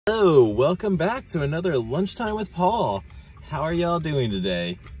Hello, welcome back to another Lunchtime with Paul. How are y'all doing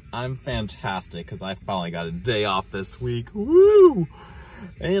today? I'm fantastic because I finally got a day off this week. Woo!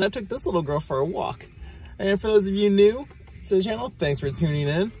 And I took this little girl for a walk. And for those of you new to the channel, thanks for tuning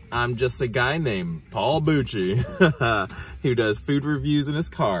in. I'm just a guy named Paul Bucci who does food reviews in his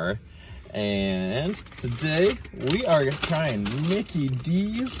car. And today we are trying Mickey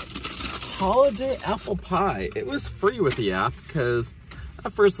D's Holiday Apple Pie. It was free with the app because I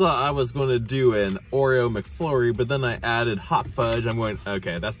first thought I was going to do an Oreo McFlurry, but then I added hot fudge. I'm going,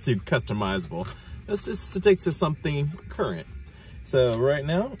 okay, that's too customizable. Let's just stick to something current. So right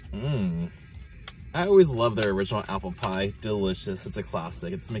now, I always love their original apple pie. Delicious. It's a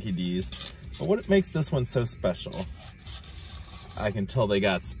classic. It's Mickey D's. But what makes this one so special? I can tell they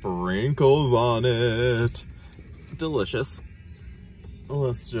got sprinkles on it. Delicious.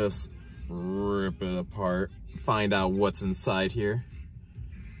 Let's just rip it apart. Find out what's inside here.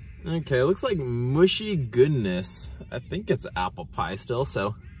 Okay, it looks like mushy goodness. I think it's apple pie still,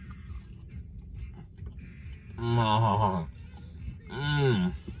 so. Oh,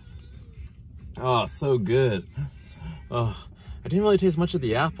 so good. Oh, I didn't really taste much of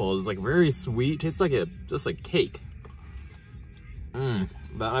the apple. It's like very sweet. Tastes like just like cake. That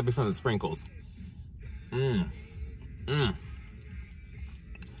might be from the sprinkles. It's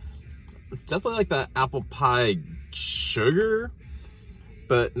definitely like that apple pie sugar,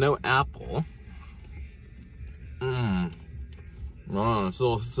 but no apple. Oh, it's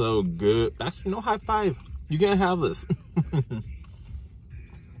so good. Actually, no high five. You can't have this.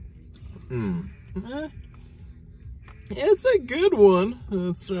 It's a good one.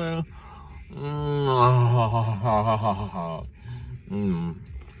 It's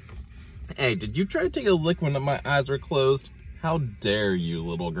Hey, did you try to take a lick when my eyes were closed? How dare you,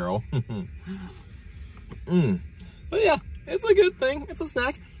 little girl? But yeah, it's a good thing. It's a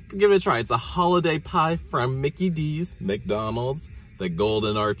snack. Give it a try. It's a holiday pie from Mickey D's, McDonald's, the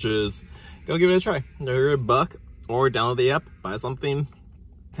Golden Arches. Go give it a try. They're $1 or download the app, buy something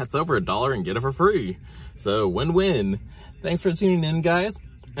that's over $1 and get it for free. So win-win. Thanks for tuning in, guys.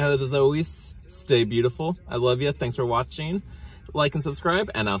 As always, stay beautiful. I love you. Thanks for watching. Like and subscribe,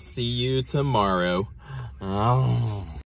 and I'll see you tomorrow.